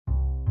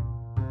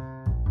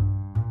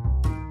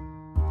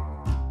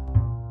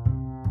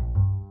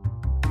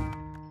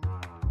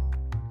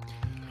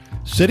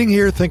Sitting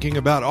here thinking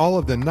about all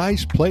of the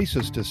nice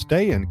places to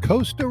stay in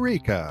Costa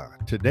Rica.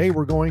 Today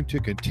we're going to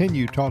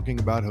continue talking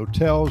about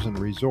hotels and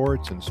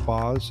resorts and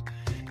spas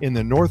in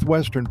the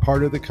northwestern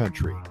part of the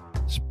country,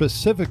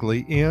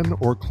 specifically in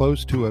or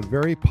close to a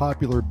very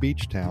popular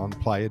beach town,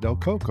 Playa del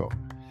Coco.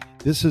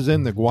 This is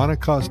in the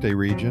Guanacaste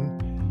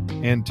region,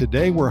 and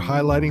today we're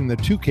highlighting the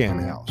Toucan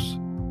House.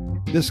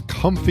 This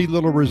comfy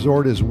little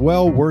resort is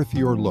well worth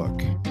your look.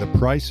 The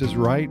price is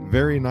right,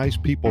 very nice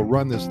people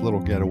run this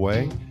little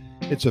getaway.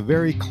 It's a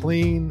very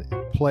clean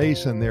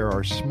place, and there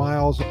are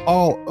smiles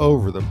all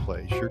over the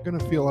place. You're going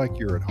to feel like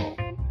you're at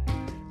home.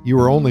 You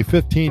are only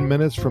 15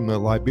 minutes from the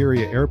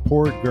Liberia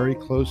airport, very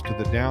close to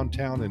the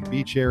downtown and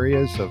beach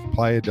areas of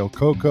Playa del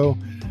Coco.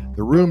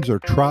 The rooms are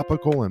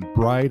tropical and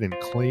bright and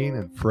clean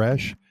and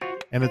fresh,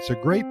 and it's a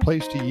great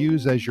place to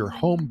use as your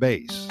home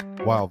base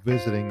while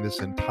visiting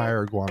this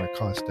entire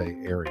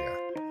Guanacaste area.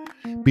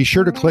 Be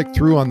sure to click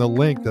through on the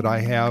link that I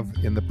have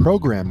in the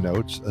program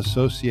notes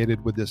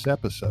associated with this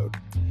episode.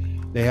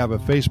 They have a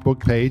Facebook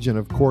page, and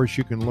of course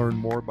you can learn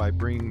more by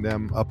bringing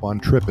them up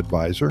on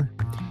TripAdvisor.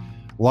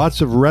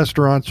 Lots of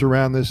restaurants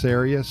around this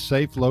area,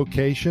 safe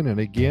location, and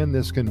again,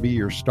 this can be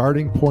your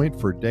starting point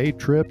for day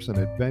trips and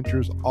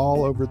adventures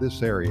all over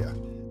this area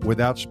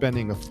without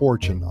spending a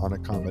fortune on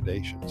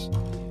accommodations.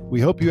 We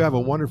hope you have a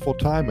wonderful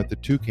time at the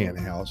Toucan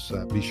House.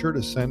 Be sure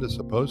to send us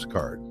a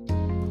postcard.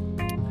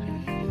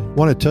 I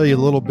want to tell you a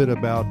little bit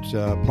about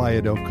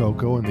Playa del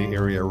Coco and the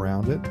area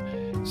around it.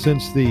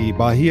 Since the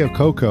Bahia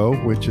Coco,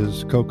 which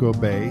is Coco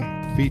Bay,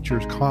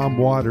 features calm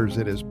waters,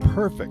 it is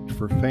perfect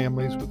for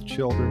families with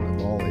children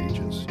of all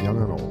ages,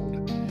 young and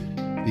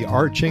old. The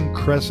arching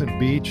Crescent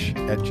Beach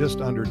at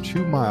just under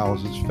 2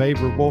 miles is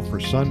favorable for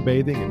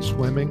sunbathing and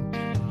swimming,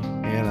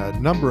 and a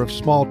number of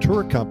small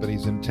tour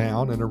companies in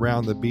town and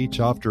around the beach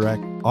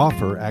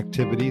offer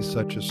activities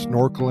such as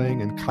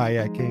snorkeling and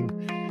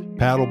kayaking,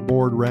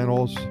 paddleboard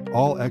rentals,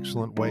 all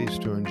excellent ways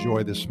to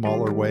enjoy the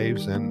smaller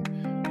waves and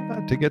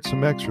to get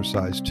some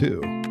exercise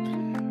too.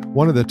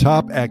 One of the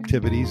top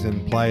activities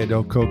in Playa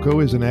del Coco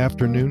is an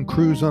afternoon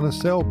cruise on a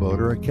sailboat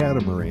or a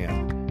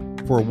catamaran.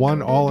 For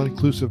one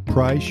all-inclusive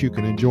price, you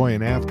can enjoy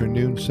an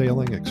afternoon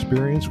sailing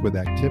experience with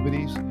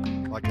activities,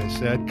 like I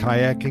said,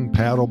 kayaking,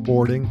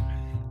 paddleboarding.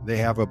 They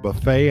have a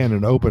buffet and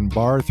an open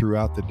bar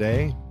throughout the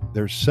day.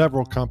 There's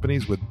several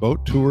companies with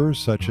boat tours,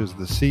 such as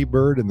the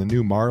Seabird and the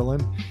New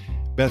Marlin.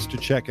 Best to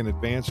check in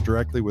advance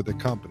directly with the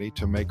company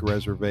to make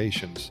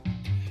reservations.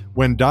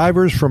 When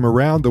divers from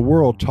around the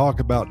world talk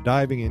about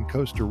diving in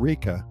Costa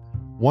Rica,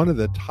 one of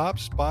the top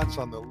spots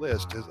on the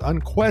list is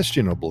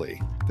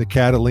unquestionably the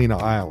Catalina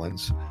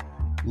Islands.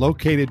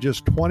 Located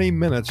just 20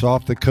 minutes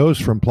off the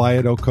coast from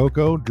Playa del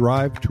Coco,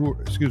 dive tour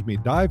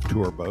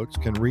boats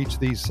can reach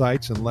these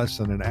sites in less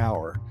than an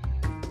hour.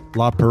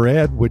 La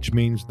Pared, which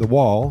means the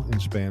wall in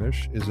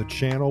Spanish, is a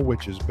channel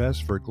which is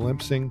best for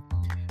glimpsing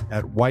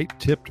at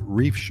white-tipped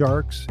reef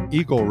sharks,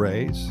 eagle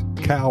rays,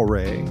 cow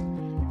ray,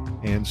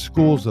 and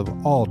schools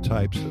of all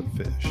types of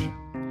fish.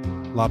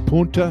 La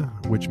Punta,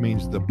 which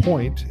means the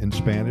point in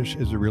Spanish,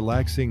 is a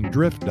relaxing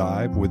drift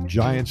dive with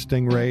giant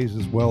stingrays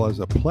as well as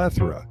a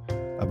plethora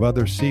of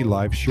other sea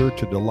life sure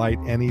to delight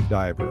any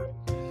diver.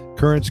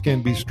 Currents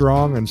can be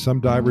strong and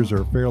some divers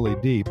are fairly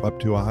deep, up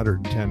to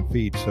 110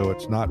 feet, so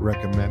it's not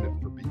recommended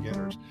for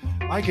beginners.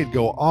 I could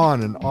go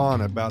on and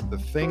on about the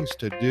things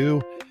to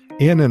do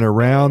in and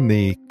around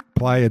the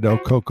Playa del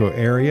Coco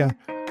area.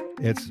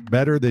 It's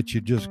better that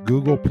you just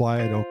Google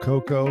Playa del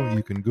Coco.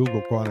 You can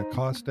Google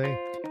Guanacaste,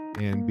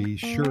 and be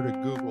sure to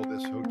Google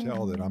this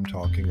hotel that I'm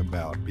talking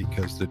about,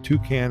 because the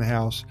Toucan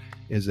House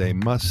is a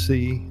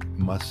must-see,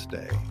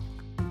 must-stay.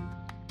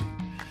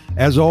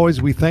 As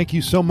always, we thank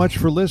you so much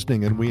for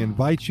listening, and we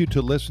invite you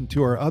to listen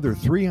to our other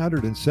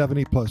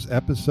 370-plus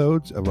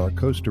episodes of our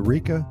Costa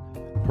Rica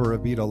Pura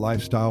Vida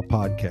Lifestyle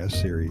podcast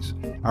series.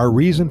 Our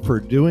reason for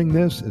doing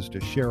this is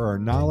to share our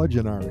knowledge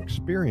and our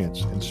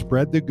experience and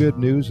spread the good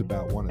news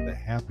about one of the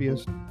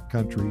happiest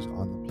countries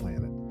on the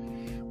planet.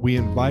 We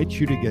invite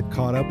you to get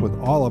caught up with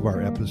all of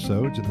our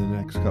episodes in the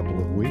next couple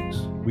of weeks.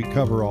 We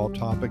cover all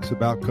topics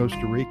about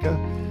Costa Rica.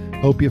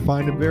 Hope you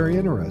find them very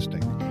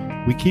interesting.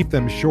 We keep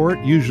them short,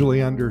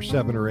 usually under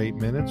 7 or 8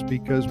 minutes,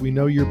 because we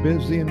know you're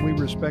busy and we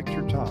respect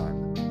your time.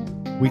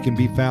 We can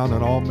be found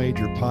on all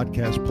major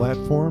podcast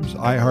platforms: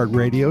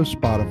 iHeartRadio,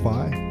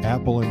 Spotify,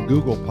 Apple and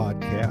Google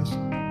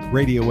Podcasts,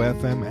 Radio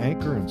FM,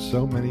 Anchor, and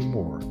so many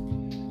more.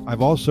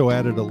 I've also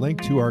added a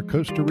link to our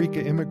Costa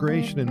Rica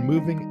Immigration and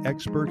Moving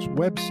Experts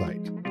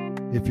website.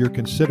 If you're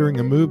considering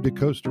a move to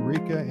Costa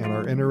Rica and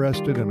are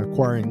interested in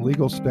acquiring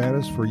legal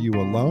status for you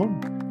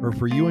alone or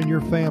for you and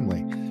your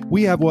family,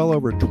 we have well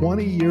over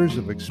 20 years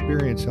of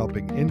experience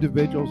helping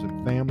individuals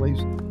and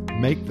families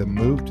make the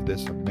move to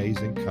this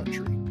amazing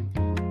country.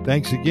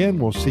 Thanks again.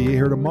 We'll see you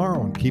here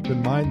tomorrow, and keep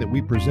in mind that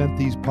we present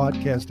these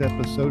podcast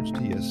episodes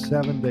to you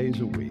 7 days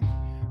a week.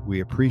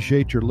 We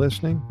appreciate your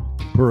listening.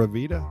 Pura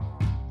Vida.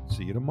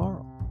 See you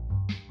tomorrow.